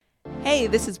Hey,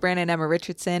 this is Brandon and Emma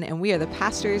Richardson, and we are the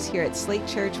pastors here at Slate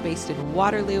Church based in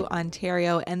Waterloo,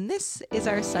 Ontario, and this is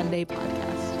our Sunday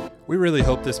podcast. We really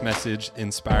hope this message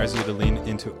inspires you to lean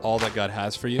into all that God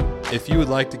has for you. If you would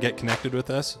like to get connected with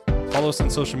us, follow us on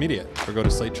social media or go to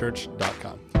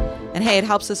slatechurch.com. And hey, it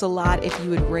helps us a lot if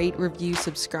you would rate, review,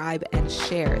 subscribe, and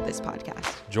share this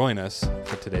podcast. Join us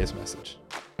for today's message.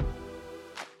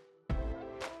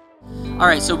 All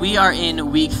right, so we are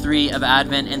in week 3 of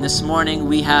Advent, and this morning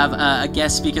we have a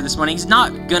guest speaker this morning. He's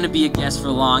not going to be a guest for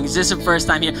long. He's just the first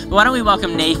time here. But why don't we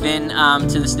welcome Nathan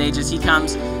to the stage as he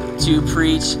comes to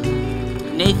preach.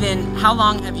 Nathan, how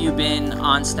long have you been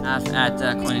on staff at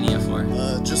Koinonia for?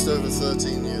 Just over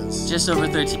 13 years. Just over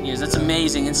 13 years. That's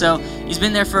amazing. And so he's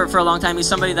been there for a long time. He's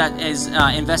somebody that has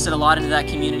invested a lot into that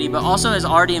community, but also has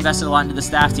already invested a lot into the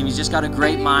staff team. He's just got a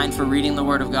great mind for reading the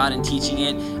Word of God and teaching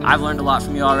it. I've learned a lot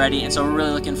from you already, and so we're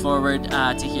really looking forward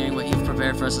to hearing what you've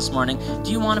prepared for us this morning.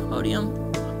 Do you want a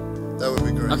podium? That would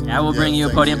be great. Okay, I will bring you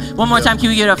a podium. One more time, can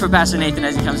we give it up for Pastor Nathan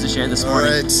as he comes to share this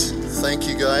morning? All right. Thank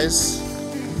you, guys.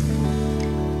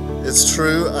 It's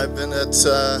true. I've been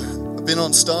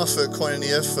on staff at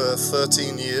Koinonia for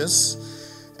 13 years,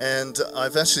 and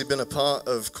I've actually been a part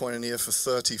of Koinonia for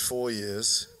 34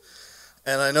 years.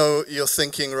 And I know you're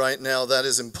thinking right now that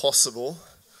is impossible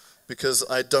because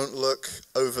I don't look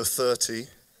over 30.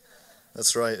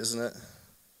 That's right, isn't it?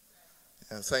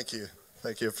 Yeah, thank you.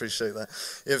 Thank you, appreciate that.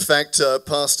 In fact,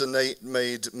 Pastor Nate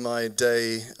made my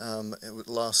day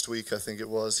last week, I think it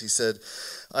was. He said,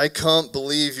 I can't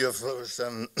believe you're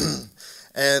 47.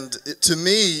 And to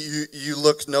me, you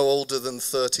look no older than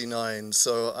 39.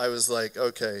 So I was like,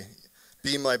 okay,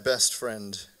 be my best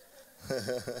friend.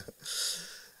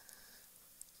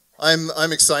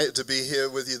 I'm excited to be here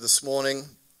with you this morning,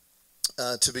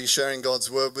 to be sharing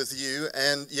God's word with you.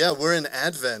 And yeah, we're in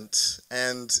Advent,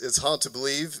 and it's hard to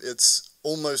believe it's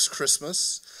almost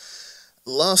Christmas.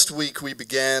 Last week we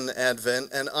began Advent,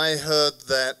 and I heard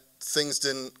that things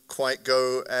didn't quite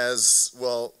go as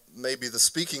well. Maybe the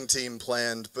speaking team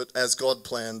planned, but as God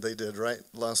planned, they did, right?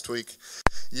 Last week,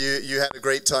 you had a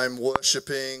great time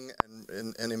worshiping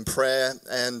and in prayer,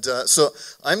 and so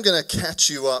I'm going to catch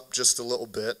you up just a little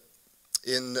bit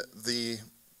in the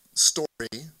story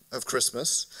of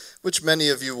Christmas, which many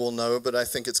of you will know, but I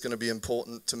think it's going to be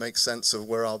important to make sense of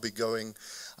where I'll be going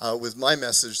with my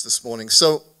message this morning.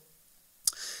 So,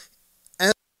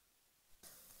 as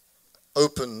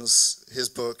opens his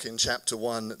book in chapter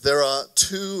 1, there are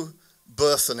 2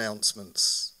 birth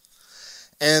announcements,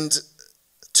 and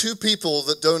 2 people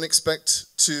that don't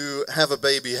expect to have a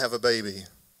baby have a baby.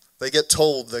 They get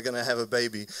told they're going to have a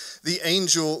baby. The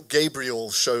angel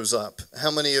Gabriel shows up. How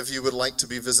many of you would like to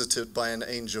be visited by an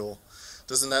angel?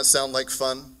 Doesn't that sound like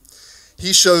fun?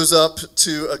 He shows up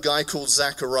to a guy called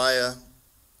Zechariah.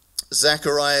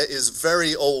 Zechariah is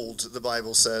very old, the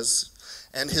Bible says,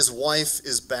 and his wife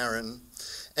is barren.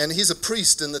 And he's a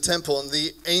priest in the temple, and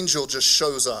the angel just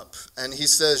shows up, and he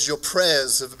says, your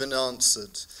prayers have been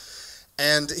answered.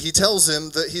 And he tells him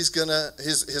that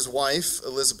his wife,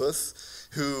 Elizabeth,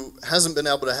 who hasn't been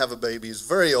able to have a baby, is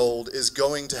very old, is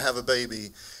going to have a baby.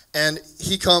 And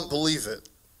he can't believe it.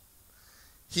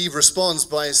 He responds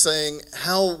by saying,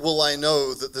 how will I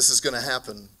know that this is going to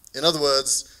happen? In other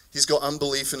words, he's got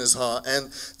unbelief in his heart.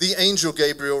 And the angel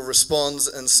Gabriel responds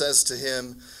and says to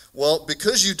him, well,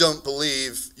 because you don't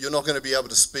believe, you're not going to be able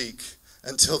to speak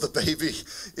until the baby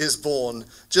is born,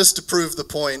 just to prove the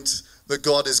point that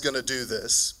God is going to do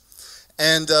this.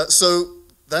 And so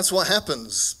that's what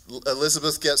happens.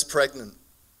 Elizabeth gets pregnant.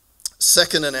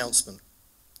 Second announcement.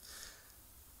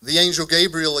 The angel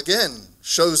Gabriel again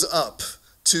shows up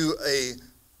to a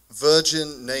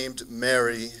virgin named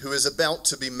Mary, who is about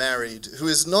to be married, who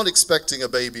is not expecting a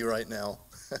baby right now.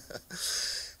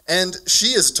 And she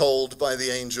is told by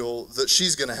the angel that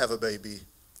she's going to have a baby.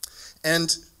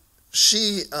 And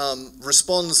she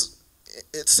responds,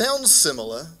 it sounds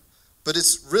similar, but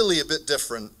it's really a bit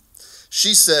different.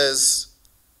 She says,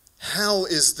 how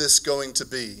is this going to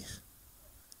be?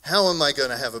 How am I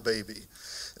going to have a baby?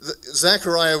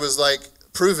 Zechariah was like,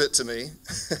 prove it to me.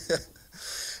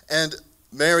 And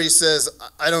Mary says,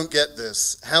 I don't get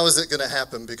this. How is it going to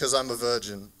happen? Because I'm a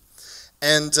virgin.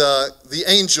 And the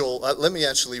angel, let me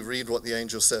actually read what the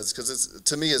angel says, because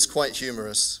to me it's quite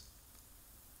humorous.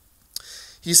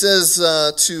 He says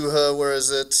to her, where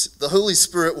is it? The Holy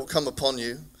Spirit will come upon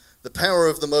you. The power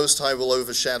of the Most High will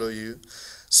overshadow you.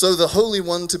 So the Holy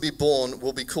One to be born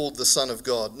will be called the Son of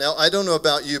God. Now, I don't know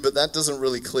about you, but that doesn't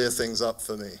really clear things up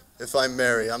for me. If I'm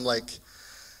Mary, I'm like,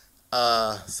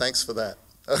 thanks for that.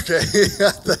 Okay,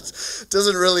 that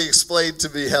doesn't really explain to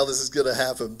me how this is going to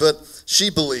happen. But she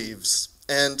believes.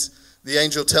 And The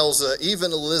angel tells her,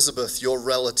 even Elizabeth, your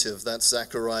relative, that's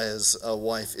Zachariah's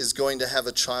wife, is going to have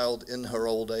a child in her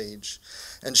old age.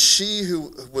 And she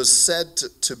who was said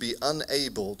to be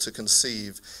unable to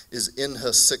conceive is in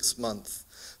her 6th month.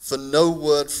 For no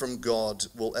word from God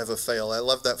will ever fail. I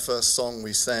love that first song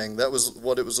we sang. That was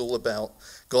what it was all about.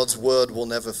 God's word will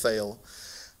never fail.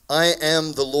 I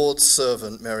am the Lord's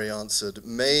servant, Mary answered.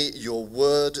 May your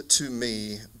word to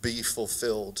me be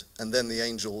fulfilled. And then the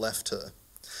angel left her.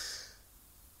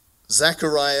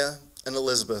 Zachariah and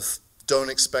Elizabeth don't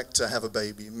expect to have a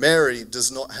baby. Mary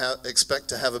does not expect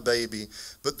to have a baby,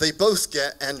 but they both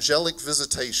get angelic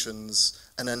visitations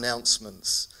and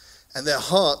announcements, and their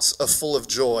hearts are full of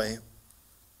joy.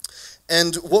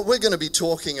 And what we're going to be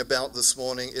talking about this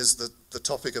morning is the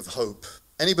topic of hope.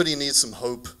 Anybody need some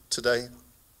hope today?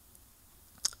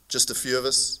 Just a few of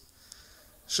us?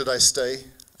 Should I stay?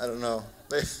 I don't know.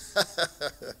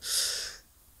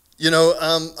 You know,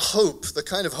 hope, the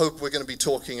kind of hope we're going to be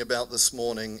talking about this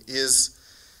morning is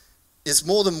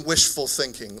more than wishful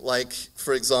thinking. Like,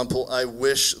 for example, I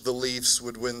wish the Leafs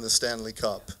would win the Stanley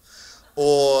Cup.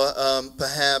 Or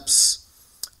perhaps,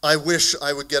 I wish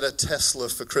I would get a Tesla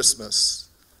for Christmas.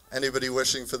 Anybody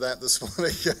wishing for that this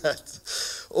morning?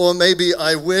 Or maybe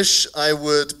I wish I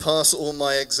would pass all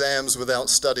my exams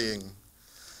without studying.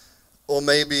 Or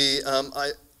maybe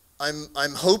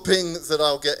I'm hoping that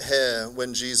I'll get hair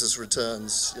when Jesus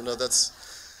returns. You know,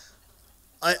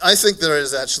 I think there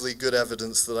is actually good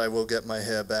evidence that I will get my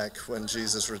hair back when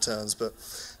Jesus returns. But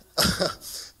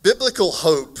biblical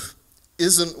hope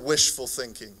isn't wishful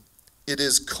thinking. It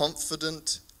is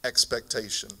confident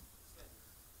expectation.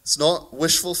 It's not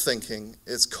wishful thinking,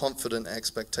 it's confident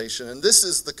expectation. And this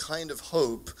is the kind of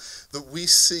hope that we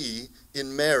see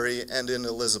in Mary and in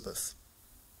Elizabeth.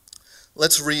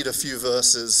 Let's read a few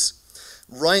verses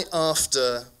right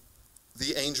after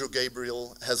the angel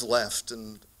Gabriel has left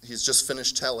and he's just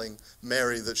finished telling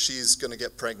Mary that she's going to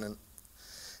get pregnant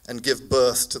and give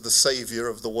birth to the Savior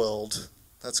of the world.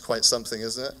 That's quite something,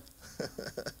 isn't it?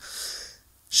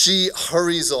 She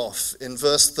hurries off in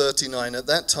verse 39. At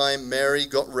that time, Mary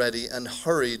got ready and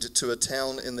hurried to a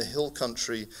town in the hill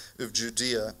country of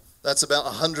Judea. That's about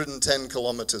 110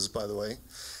 kilometers, by the way.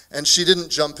 And she didn't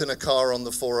jump in a car on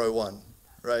the 401,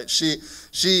 right?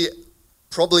 She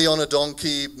probably on a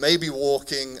donkey, maybe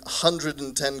walking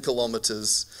 110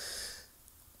 kilometers.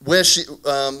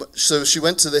 So she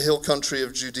went to the hill country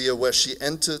of Judea, where she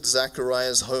entered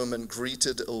Zachariah's home and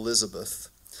greeted Elizabeth.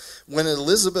 When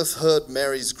Elizabeth heard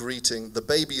Mary's greeting, the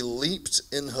baby leaped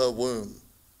in her womb,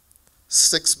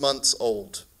 6 months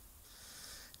old.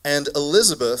 And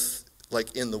Elizabeth,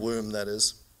 like in the womb that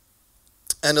is,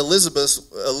 and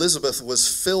Elizabeth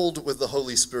was filled with the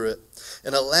Holy Spirit.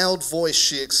 In a loud voice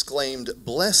she exclaimed,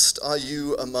 "Blessed are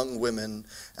you among women,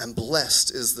 and blessed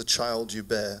is the child you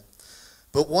bear.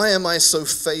 But why am I so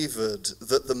favored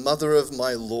that the mother of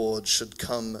my Lord should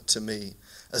come to me?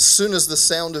 As soon as the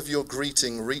sound of your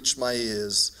greeting reached my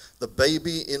ears, the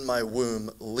baby in my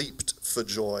womb leaped for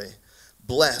joy.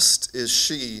 Blessed is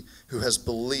she who has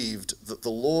believed that the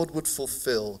Lord would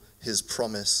fulfill his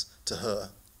promise to her."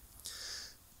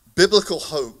 Biblical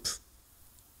hope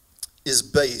is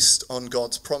based on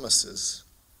God's promises.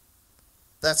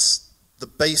 That's the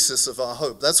basis of our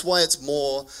hope. That's why it's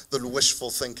more than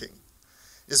wishful thinking.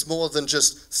 It's more than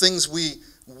just things we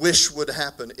wish would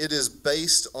happen. It is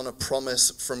based on a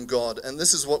promise from God. And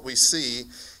this is what we see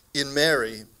in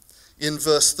Mary. In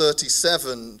verse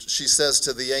 37, she says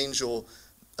to the angel,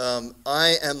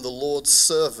 I am the Lord's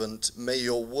servant, may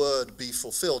your word be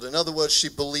fulfilled. In other words, she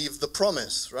believed the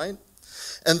promise, right?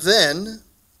 And then,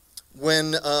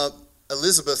 when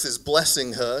Elizabeth is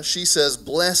blessing her, she says,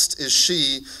 blessed is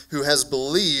she who has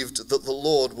believed that the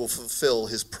Lord will fulfill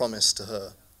his promise to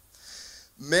her.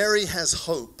 Mary has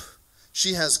hope.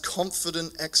 She has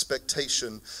confident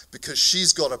expectation because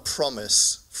she's got a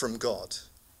promise from God.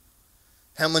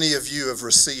 How many of you have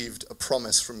received a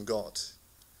promise from God?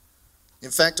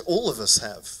 In fact, all of us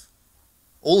have.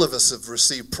 All of us have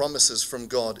received promises from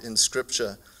God in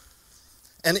Scripture.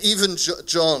 And even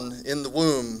John in the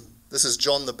womb, this is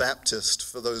John the Baptist,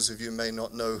 for those of you who may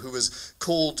not know, who was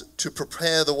called to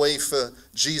prepare the way for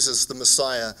Jesus the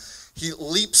Messiah. He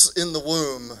leaps in the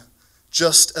womb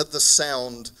just at the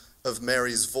sound of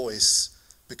Mary's voice,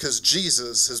 because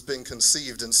Jesus has been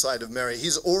conceived inside of Mary.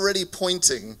 He's already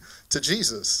pointing to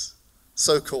Jesus.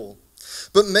 So cool.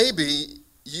 But maybe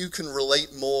you can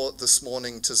relate more this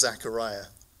morning to Zachariah.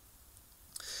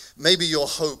 Maybe your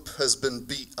hope has been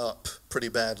beat up pretty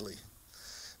badly.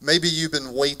 Maybe you've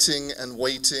been waiting and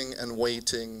waiting and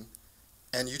waiting,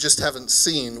 and you just haven't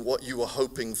seen what you were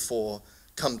hoping for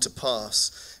come to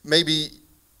pass. Maybe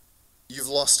you've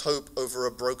lost hope over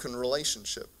a broken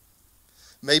relationship.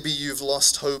 Maybe you've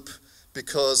lost hope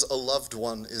because a loved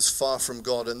one is far from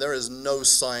God and there is no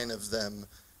sign of them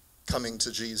coming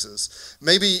to Jesus.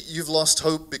 Maybe you've lost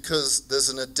hope because there's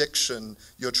an addiction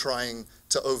you're trying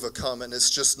to overcome and it's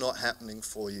just not happening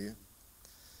for you.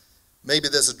 Maybe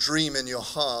there's a dream in your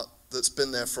heart that's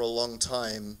been there for a long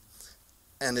time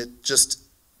and it just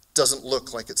doesn't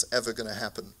look like it's ever going to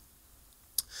happen.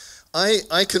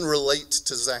 I can relate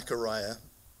to Zechariah,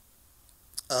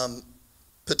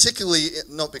 particularly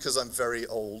not because I'm very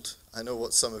old. I know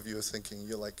what some of you are thinking.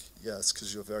 You're like, yeah, it's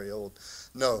because you're very old.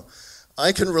 No,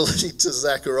 I can relate to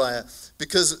Zechariah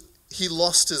because he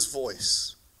lost his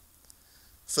voice.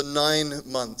 For 9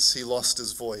 months, he lost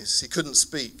his voice. He couldn't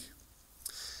speak.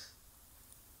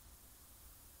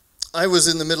 I was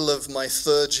in the middle of my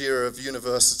 3rd year of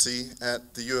university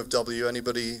at the U of W.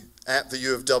 Anybody at the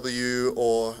U of W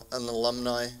or an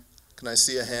alumni? Can I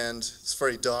see a hand? It's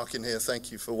very dark in here.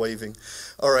 Thank you for waving.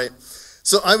 All right.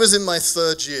 So I was in my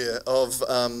 3rd year of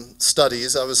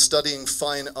studies. I was studying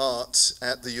fine art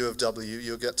at the U of W.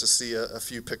 You'll get to see a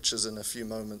few pictures in a few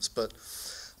moments. But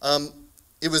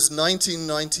it was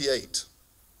 1998.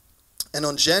 And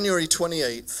on January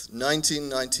 28th,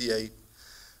 1998,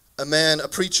 a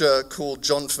preacher called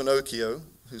John Finocchio,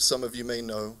 who some of you may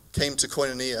know, came to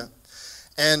Koinonia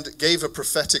and gave a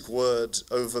prophetic word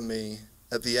over me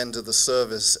at the end of the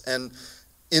service. And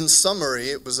in summary,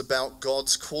 it was about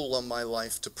God's call on my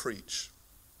life to preach.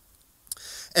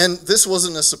 And this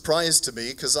wasn't a surprise to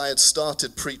me because I had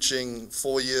started preaching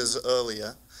 4 years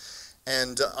earlier,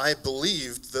 and I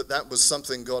believed that that was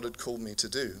something God had called me to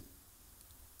do.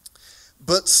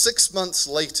 But 6 months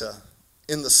later,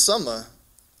 in the summer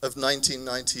of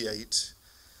 1998,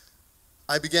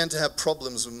 I began to have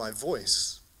problems with my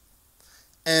voice.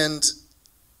 And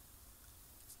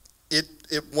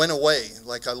it went away,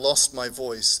 like I lost my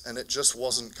voice, and it just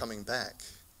wasn't coming back.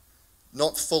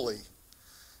 Not fully.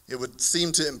 It would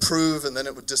seem to improve, and then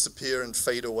it would disappear and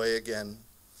fade away again.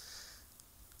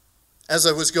 As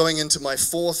I was going into my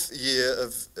 4th year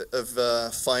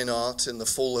of fine art in the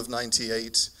fall of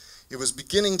 98, it was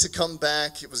beginning to come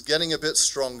back. It was getting a bit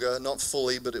stronger, not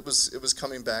fully, but it was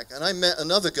coming back. And I met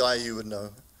another guy you would know,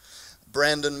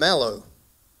 Brandon Mallow.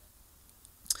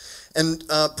 And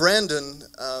Brandon,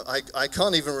 I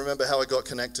can't even remember how I got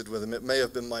connected with him. It may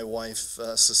have been my wife,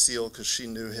 Cecile, because she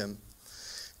knew him.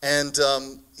 And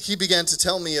he began to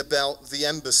tell me about the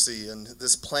embassy and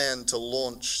this plan to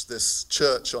launch this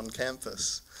church on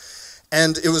campus.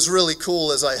 And it was really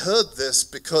cool as I heard this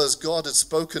because God had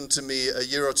spoken to me a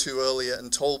year or two earlier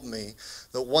and told me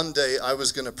that one day I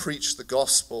was going to preach the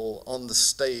gospel on the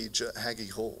stage at Haggie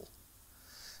Hall.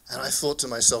 And I thought to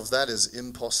myself, that is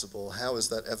impossible. How is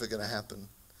that ever going to happen?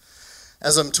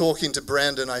 As I'm talking to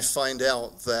Brandon, I find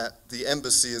out that the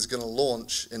embassy is going to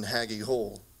launch in Haggie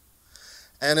Hall.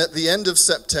 And at the end of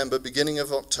September, beginning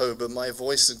of October, my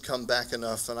voice had come back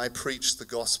enough and I preached the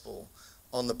gospel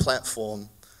on the platform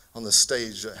on the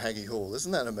stage at Haggie Hall.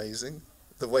 Isn't that amazing,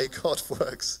 the way God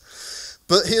works?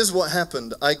 But here's what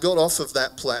happened. I got off of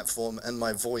that platform and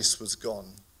my voice was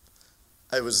gone.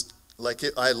 I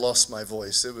lost my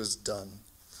voice. It was done.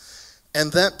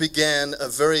 And that began a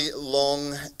very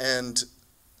long and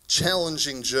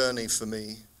challenging journey for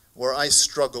me where I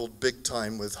struggled big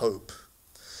time with hope.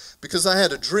 Because I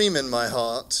had a dream in my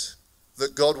heart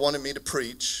that God wanted me to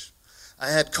preach. I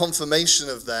had confirmation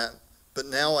of that, but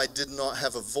now I did not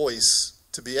have a voice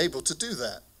to be able to do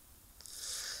that.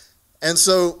 And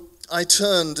so I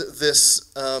turned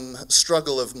this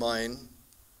struggle of mine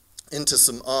into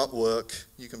some artwork.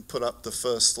 You can put up the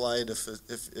first slide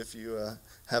if you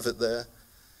have it there.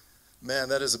 Man,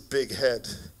 that is a big head.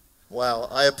 Wow,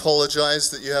 I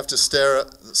apologize that you have to stare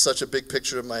at such a big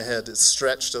picture of my head. It's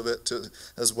stretched a bit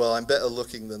as well. I'm better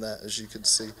looking than that, as you can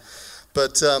see.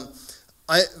 But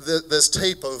there's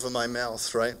tape over my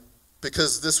mouth, right?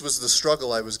 Because this was the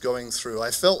struggle I was going through.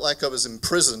 I felt like I was in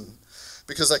prison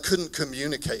because I couldn't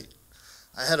communicate.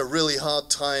 I had a really hard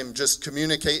time just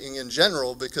communicating in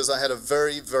general because I had a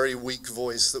very, very weak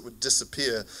voice that would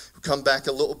disappear. It would come back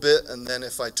a little bit, and then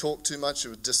if I talked too much, it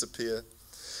would disappear.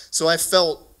 So I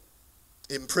felt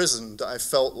imprisoned. I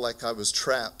felt like I was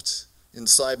trapped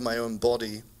inside my own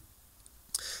body.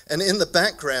 And in the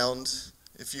background,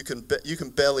 if you can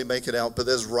barely make it out, but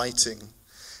there's writing.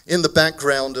 In the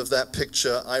background of that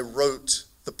picture, I wrote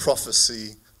the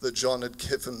prophecy that John had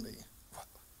given me.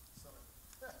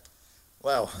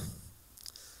 Wow.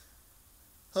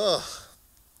 Oh,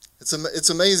 it's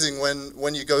amazing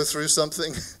when you go through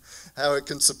something, how it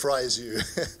can surprise you.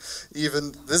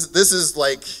 Even this is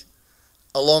like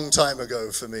a long time ago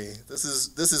for me. This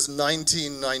is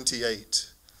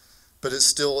 1998, but it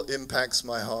still impacts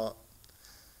my heart.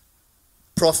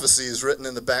 Prophecies written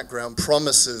in the background,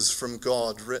 promises from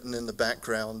God written in the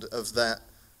background of that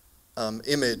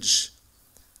image,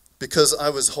 because I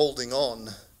was holding on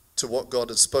to what God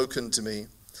had spoken to me.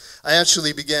 I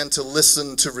actually began to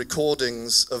listen to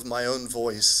recordings of my own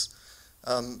voice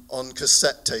on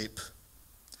cassette tape.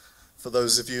 For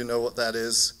those of you who know what that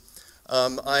is,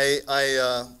 I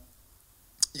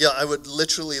would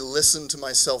literally listen to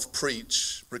myself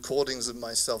preach, recordings of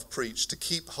myself preach, to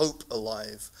keep hope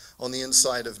alive on the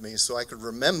inside of me, so I could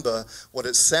remember what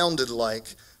it sounded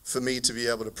like for me to be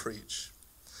able to preach.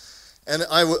 And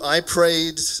I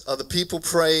prayed, other people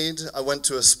prayed, I went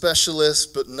to a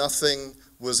specialist, but nothing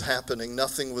was happening,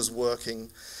 nothing was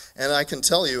working. And I can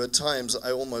tell you, at times,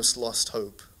 I almost lost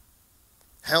hope.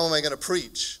 How am I going to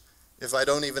preach if I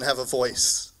don't even have a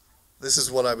voice? This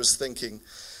is what I was thinking.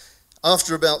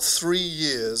 After about 3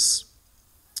 years,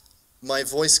 my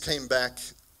voice came back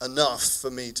enough for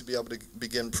me to be able to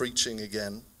begin preaching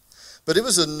again. But it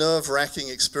was a nerve-wracking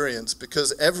experience,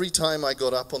 because every time I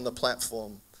got up on the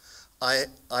platform,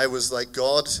 I was like,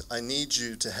 God, I need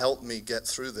you to help me get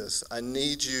through this. I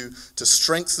need you to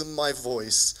strengthen my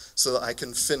voice so that I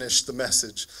can finish the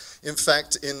message. In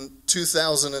fact, in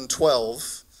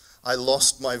 2012, I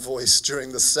lost my voice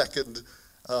during the second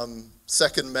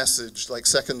message, like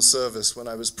second service, when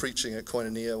I was preaching at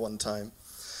Koinonia one time.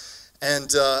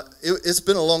 And it's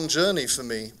been a long journey for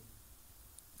me.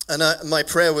 And my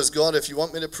prayer was, God, if you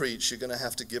want me to preach, you're going to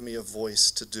have to give me a voice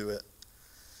to do it.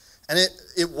 And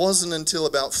it wasn't until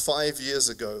about 5 years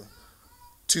ago,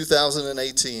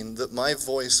 2018, that my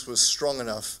voice was strong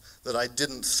enough that I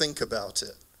didn't think about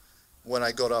it when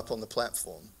I got up on the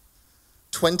platform.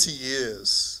 20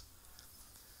 years.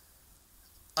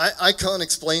 I can't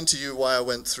explain to you why I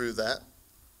went through that.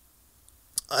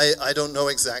 I don't know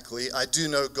exactly. I do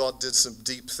know God did some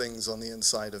deep things on the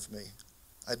inside of me.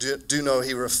 I do know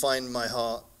he refined my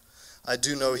heart. I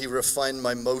do know he refined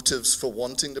my motives for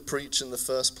wanting to preach in the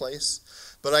first place.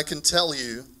 But I can tell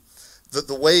you that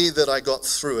the way that I got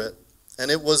through it,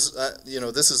 and it was,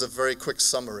 this is a very quick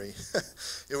summary.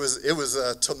 It was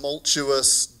a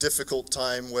tumultuous, difficult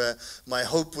time where my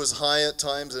hope was high at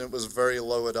times and it was very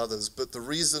low at others. But the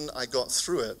reason I got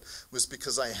through it was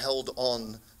because I held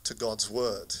on to God's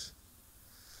word.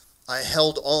 I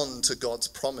held on to God's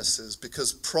promises,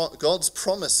 because God's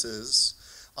promises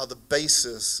are the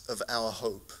basis of our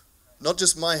hope. Not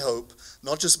just my hope,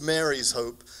 not just Mary's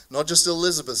hope, not just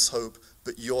Elizabeth's hope,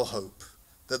 but your hope.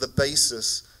 They're the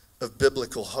basis of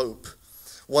biblical hope.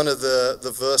 One of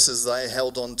the verses that I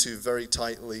held on to very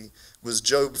tightly was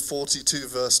Job 42,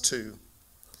 verse 2.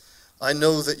 I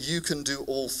know that you can do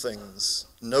all things.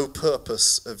 No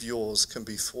purpose of yours can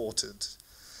be thwarted.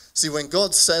 See, when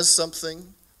God says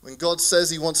something, when God says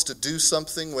he wants to do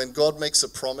something, when God makes a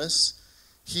promise,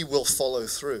 he will follow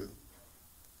through.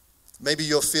 Maybe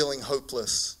you're feeling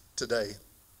hopeless today.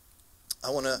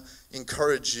 I want to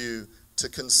encourage you to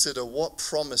consider, what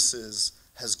promises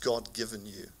has God given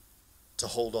you to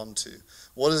hold on to?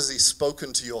 What has he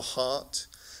spoken to your heart?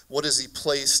 What has he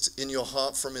placed in your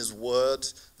heart from his word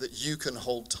that you can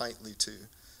hold tightly to?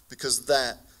 Because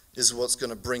that is what's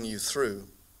going to bring you through.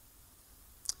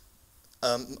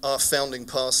 Our founding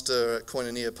pastor at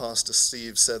Koinonia, Pastor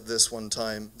Steve, said this one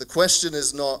time: the question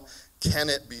is not, can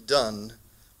it be done,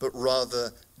 but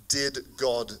rather, did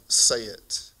God say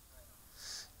it?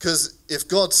 Because if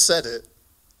God said it,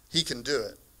 he can do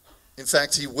it. In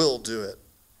fact, he will do it.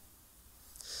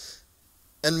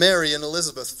 And Mary and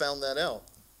Elizabeth found that out.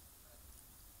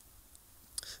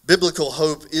 Biblical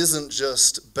hope isn't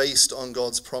just based on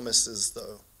God's promises,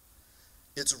 though.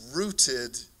 It's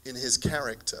rooted in his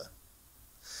character.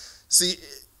 See,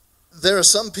 there are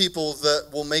some people that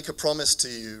will make a promise to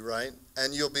you, right?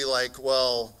 And you'll be like,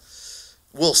 well,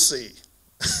 we'll see.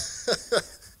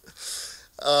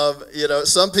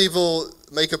 Some people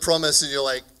make a promise and you're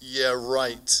like, yeah,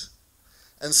 right.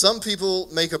 And some people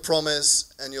make a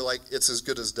promise and you're like, it's as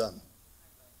good as done.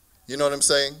 You know what I'm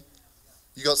saying?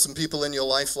 You got some people in your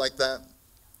life like that?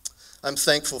 I'm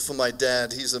thankful for my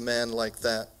dad. He's a man like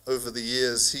that. Over the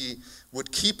years, he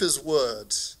would keep his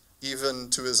word, even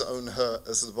to his own hurt,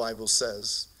 as the Bible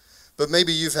says. But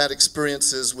maybe you've had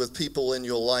experiences with people in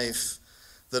your life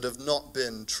that have not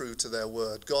been true to their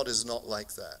word. God is not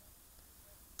like that.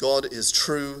 God is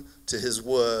true to his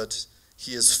word.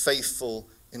 He is faithful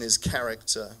in his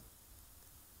character.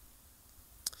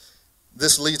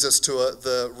 This leads us to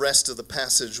the rest of the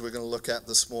passage we're going to look at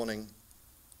this morning.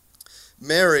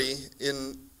 Mary,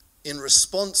 in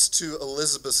response to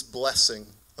Elizabeth's blessing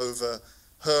over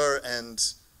her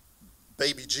and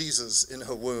baby Jesus in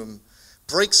her womb,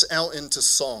 breaks out into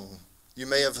song. You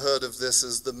may have heard of this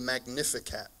as the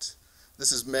Magnificat.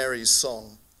 This is Mary's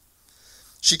song.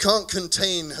 She can't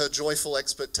contain her joyful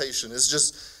expectation. It's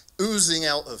just oozing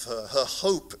out of her. Her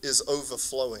hope is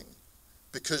overflowing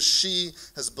because she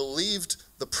has believed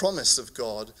the promise of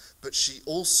God, but she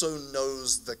also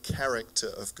knows the character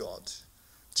of God.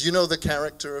 Do you know the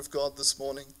character of God this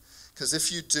morning? Because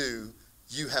if you do,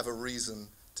 you have a reason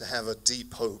to have a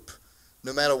deep hope,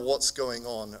 no matter what's going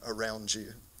on around you.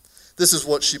 This is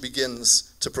what she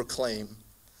begins to proclaim.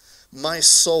 My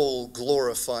soul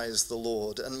glorifies the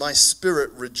Lord, and my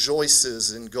spirit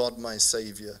rejoices in God my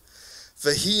Savior.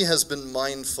 For he has been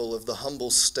mindful of the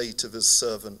humble state of his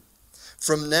servant.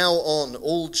 From now on,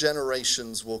 all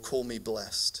generations will call me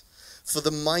blessed. For the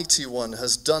mighty one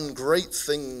has done great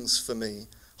things for me.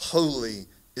 Holy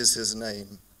is his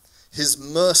name. His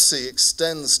mercy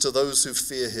extends to those who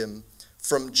fear him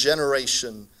from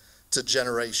generation to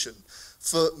generation.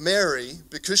 For Mary,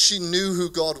 because she knew who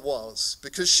God was,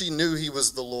 because she knew he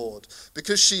was the Lord,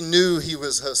 because she knew he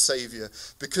was her Savior,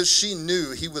 because she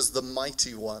knew he was the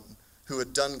mighty one who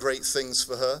had done great things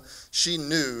for her, she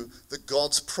knew that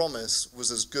God's promise was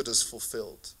as good as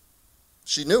fulfilled.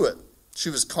 She knew it. She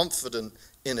was confident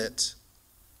in it.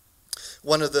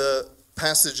 One of the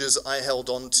passages I held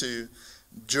on to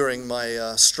during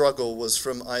my struggle was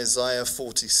from Isaiah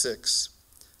 46.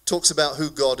 It talks about who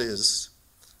God is.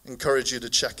 Encourage you to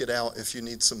check it out if you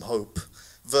need some hope.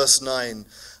 Verse 9,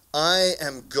 I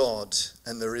am God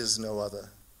and there is no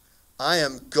other. I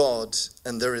am God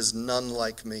and there is none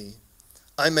like me.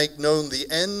 I make known the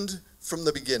end from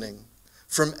the beginning,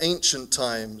 from ancient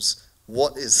times,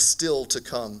 what is still to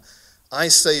come. I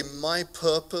say my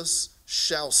purpose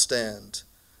shall stand.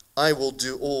 I will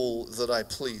do all that I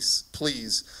please.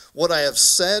 What I have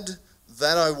said,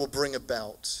 that I will bring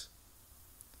about.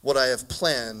 What I have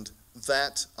planned,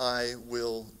 that I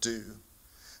will do.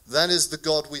 That is the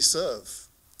God we serve.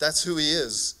 That's who he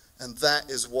is, and that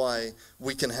is why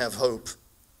we can have hope.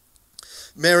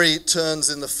 Mary turns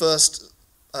in the first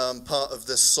part of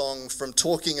this song from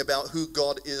talking about who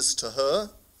God is to her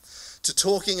to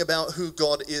talking about who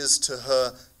God is to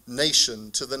her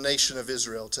nation, to the nation of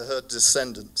Israel, to her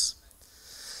descendants.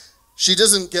 She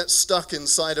doesn't get stuck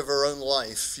inside of her own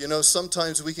life. You know,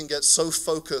 sometimes we can get so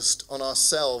focused on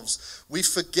ourselves, we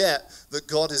forget that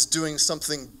God is doing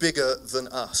something bigger than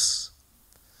us.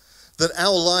 That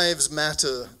our lives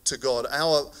matter to God.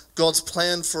 God's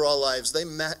plan for our lives,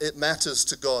 it matters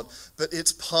to God, but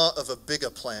it's part of a bigger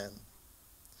plan.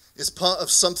 It's part of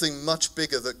something much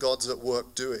bigger that God's at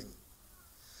work doing.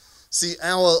 See,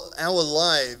 our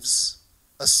lives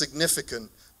are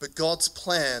significant, but God's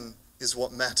plan is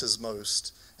what matters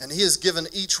most. And he has given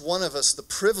each one of us the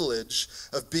privilege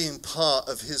of being part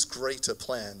of his greater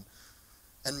plan.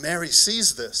 And Mary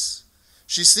sees this.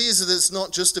 She sees that it's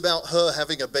not just about her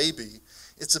having a baby.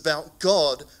 It's about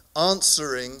God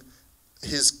answering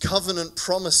his covenant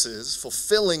promises,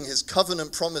 fulfilling his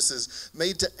covenant promises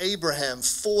made to Abraham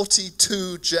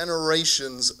 42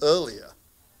 generations earlier.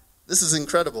 This is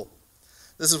incredible.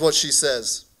 This is what she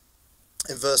says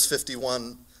in verse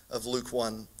 51 of Luke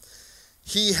 1.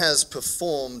 He has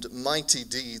performed mighty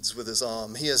deeds with his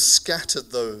arm. He has scattered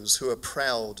those who are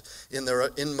proud in their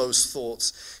inmost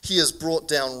thoughts. He has brought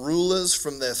down rulers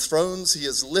from their thrones. He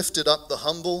has lifted up the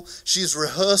humble. She's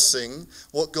rehearsing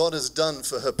what God has done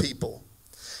for her people.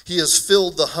 He has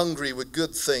filled the hungry with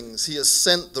good things. He has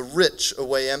sent the rich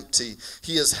away empty.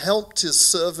 He has helped his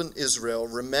servant Israel,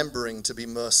 remembering to be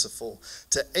merciful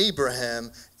to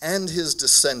Abraham and his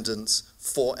descendants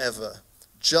forever,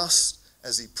 just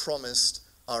as he promised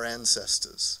our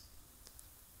ancestors.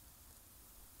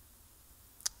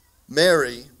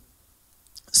 Mary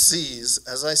sees,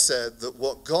 as I said, that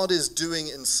what God is doing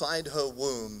inside her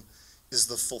womb is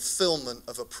the fulfillment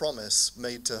of a promise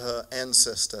made to her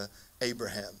ancestor,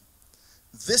 Abraham.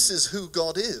 This is who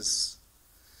God is.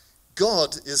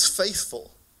 God is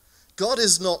faithful. God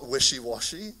is not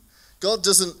wishy-washy. God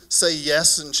doesn't say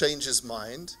yes and change his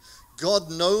mind.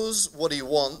 God knows what he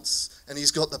wants, and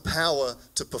he's got the power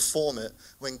to perform it.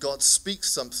 When God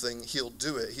speaks something, he'll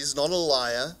do it. He's not a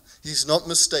liar. He's not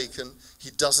mistaken.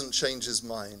 He doesn't change his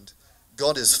mind.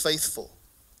 God is faithful,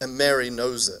 and Mary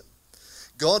knows it.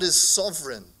 God is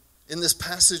sovereign. In this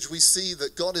passage, we see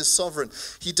that God is sovereign.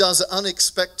 He does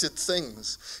unexpected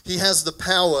things. He has the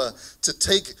power to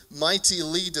take mighty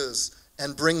leaders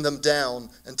and bring them down,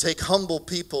 and take humble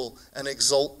people and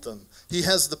exalt them. He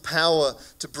has the power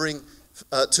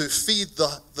to feed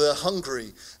the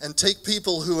hungry, and take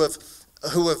people who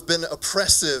have been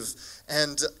oppressive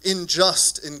and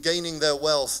unjust in gaining their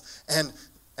wealth, and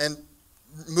and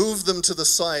move them to the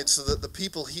side so that the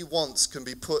people he wants can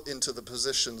be put into the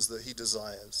positions that he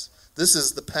desires. This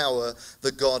is the power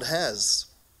that God has.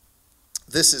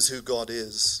 This is who God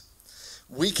is.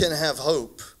 We can have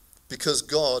hope because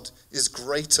God is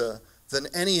greater than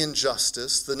any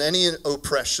injustice, than any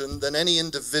oppression, than any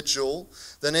individual,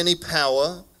 than any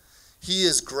power. He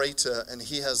is greater, and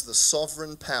he has the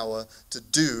sovereign power to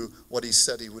do what he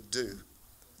said he would do.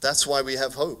 That's why we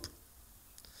have hope.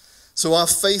 So our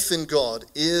faith in God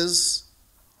is,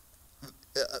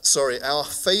 our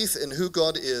faith in who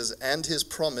God is and his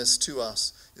promise to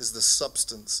us is the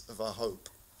substance of our hope.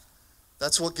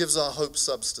 That's what gives our hope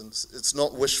substance. It's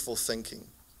not wishful thinking.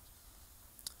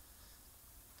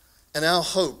 And our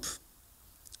hope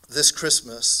this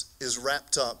Christmas is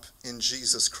wrapped up in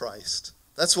Jesus Christ.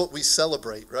 That's what we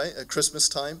celebrate, right, at Christmas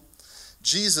time?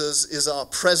 Jesus is our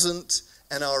present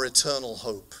and our eternal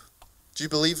hope. Do you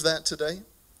believe that today?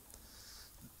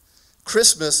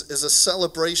 Christmas is a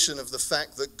celebration of the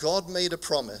fact that God made a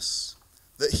promise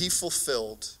that he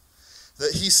fulfilled,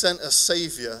 that he sent a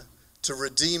Savior to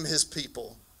redeem his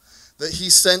people, that he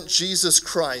sent Jesus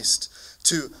Christ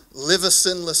to live a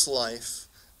sinless life,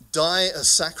 die a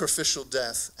sacrificial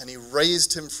death, and he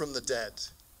raised him from the dead.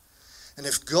 And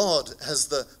if God has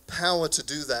the power to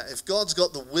do that, if God's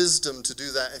got the wisdom to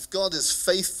do that, if God is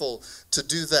faithful to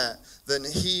do that, then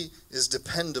he is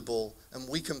dependable, and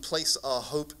we can place our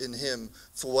hope in him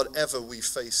for whatever we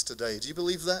face today. Do you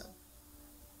believe that?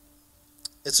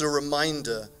 It's a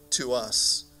reminder to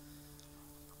us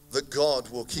that God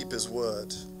will keep his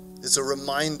word. It's a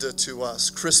reminder to us,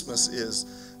 Christmas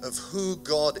is, of who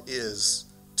God is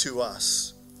to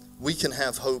us. We can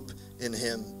have hope in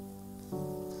him.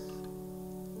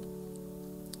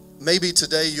 Maybe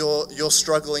today you're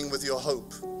struggling with your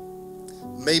hope.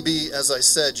 Maybe, as I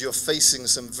said, you're facing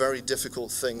some very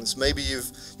difficult things. Maybe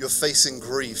you're facing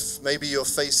grief. Maybe you're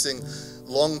facing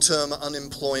long-term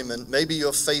unemployment. Maybe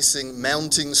you're facing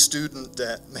mounting student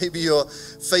debt. Maybe you're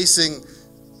facing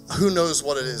who knows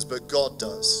what it is, but God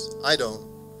does. I don't.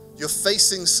 You're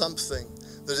facing something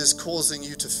that is causing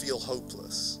you to feel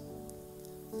hopeless.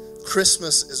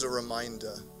 Christmas is a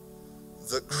reminder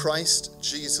that Christ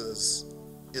Jesus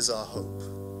is our hope.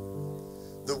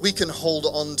 That we can hold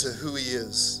on to who he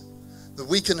is. That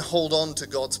we can hold on to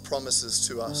God's promises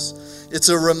to us. It's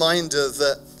a reminder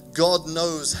that God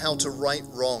knows how to right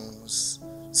wrongs.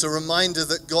 It's a reminder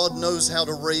that God knows how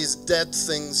to raise dead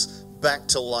things back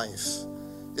to life.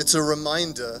 It's a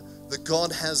reminder that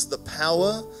God has the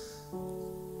power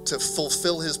to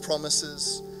fulfill his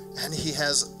promises, and he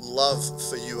has love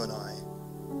for you and I.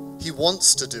 He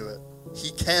wants to do it.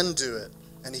 He can do it,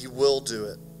 and he will do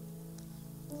it.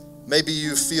 Maybe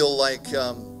you feel like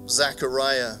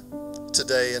Zachariah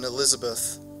today and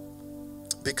Elizabeth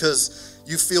because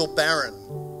you feel barren.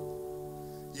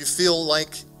 You feel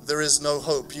like there is no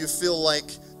hope. You feel like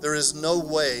there is no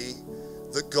way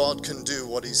that God can do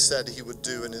what he said he would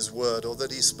do in his word, or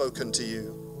that he's spoken to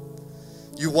you.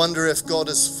 You wonder if God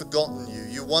has forgotten you.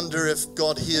 You wonder if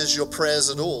God hears your prayers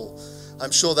at all.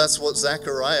 I'm sure that's what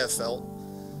Zachariah felt.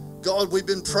 God, we've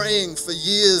been praying for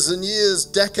years and years,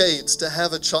 decades, to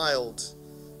have a child.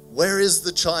 Where is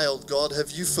the child, God?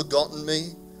 Have you forgotten me?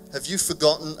 Have you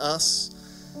forgotten us?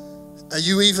 Are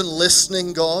you even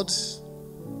listening, God,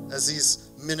 as he's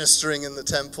ministering in the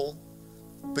temple?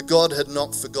 But God had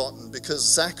not forgotten, because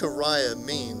Zechariah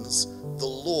means the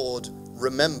Lord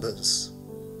remembers.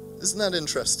 Isn't that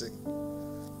interesting?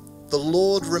 The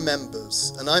Lord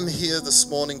remembers. And I'm here this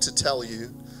morning to tell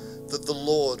you that the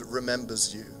Lord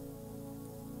remembers you.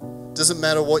 Doesn't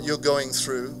matter what you're going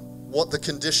through, what the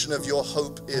condition of your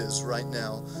hope is right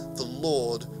now, the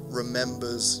Lord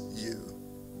remembers you.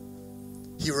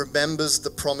 He remembers the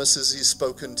promises he's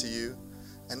spoken to you,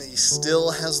 and he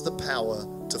still has the power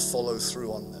to follow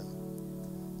through on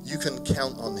them. You can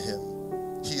count on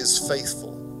him. He is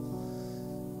faithful.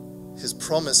 His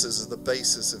promises are the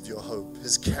basis of your hope.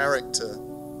 His character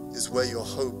is where your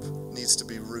hope needs to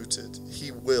be rooted.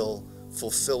 He will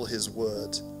fulfill his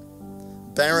word.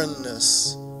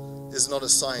 Barrenness is not a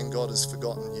sign God has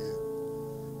forgotten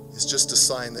you. It's just a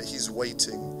sign that he's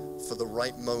waiting for the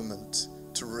right moment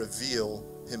to reveal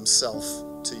himself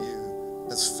to you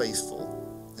as faithful.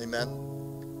 Amen.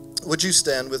 Would you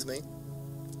stand with me?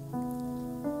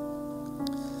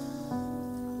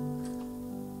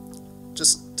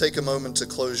 Just take a moment to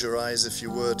close your eyes if you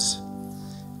would.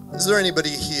 Is there anybody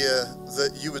here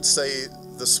that you would say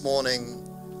this morning,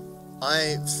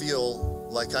 I feel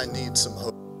like I need some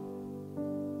hope?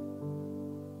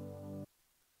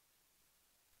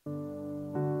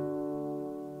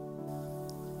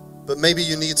 but maybe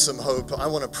you need some hope. I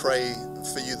want to pray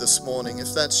for you this morning.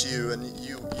 If that's you and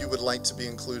you would like to be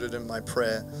included in my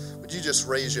prayer, would you just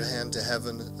raise your hand to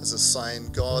heaven as a sign?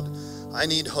 God, I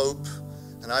need hope,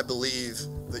 and I believe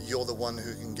that you're the one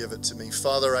who can give it to me.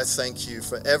 Father, I thank you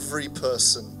for every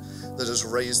person that has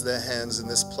raised their hands in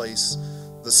this place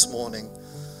this morning.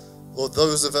 Lord,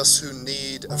 those of us who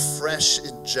need a fresh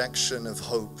injection of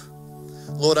hope,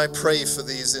 Lord, I pray for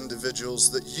these individuals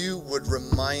that you would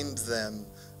remind them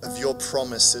of your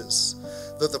promises,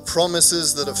 that the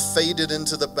promises that have faded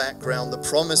into the background, the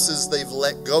promises they've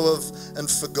let go of and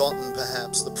forgotten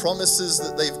perhaps, the promises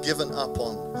that they've given up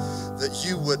on, that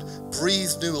you would breathe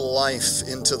new life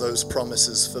into those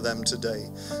promises for them today,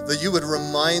 that you would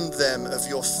remind them of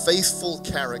your faithful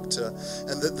character,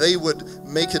 and that they would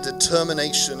make a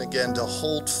determination again to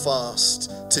hold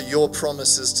fast to your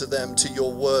promises to them, to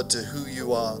your word, to who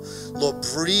you are. Lord,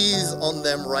 breathe on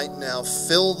them right now.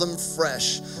 Fill them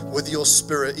fresh with your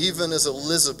Spirit, even as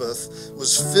Elizabeth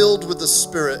was filled with the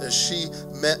Spirit as she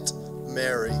met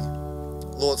Mary.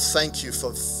 Lord, thank you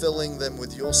for filling them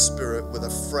with your Spirit with a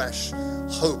fresh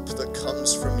hope that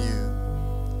comes from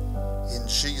you. In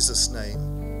Jesus' name.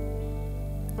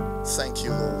 Thank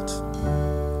you, Lord.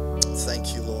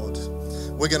 Thank you, Lord.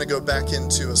 We're going to go back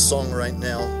into a song right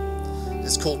now.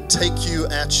 It's called Take You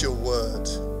at Your Word.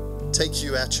 Take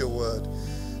You at Your Word.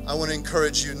 I want to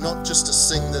encourage you not just to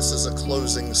sing this as a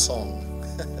closing song,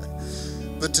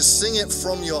 but to sing it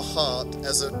from your heart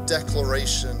as a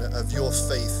declaration of your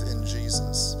faith in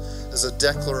Jesus, as a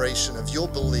declaration of your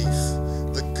belief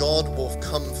that God will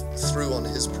come through on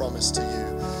his promise to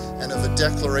you, and of a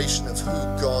declaration of who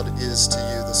God is to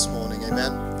you this morning.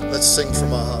 Amen. Let's sing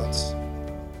from our hearts.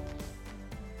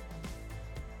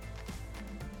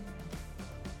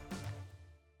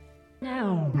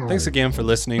 Thanks again for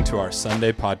listening to our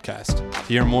Sunday podcast. To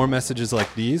hear more messages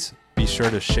like these, be sure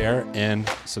to share and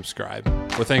subscribe.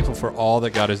 We're thankful for all that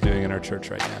God is doing in our church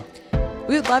right now.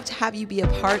 We would love to have you be a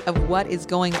part of what is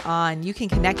going on. You can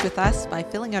connect with us by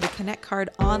filling out a Connect card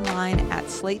online at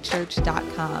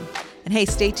slatechurch.com. And hey,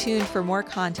 stay tuned for more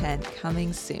content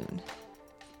coming soon.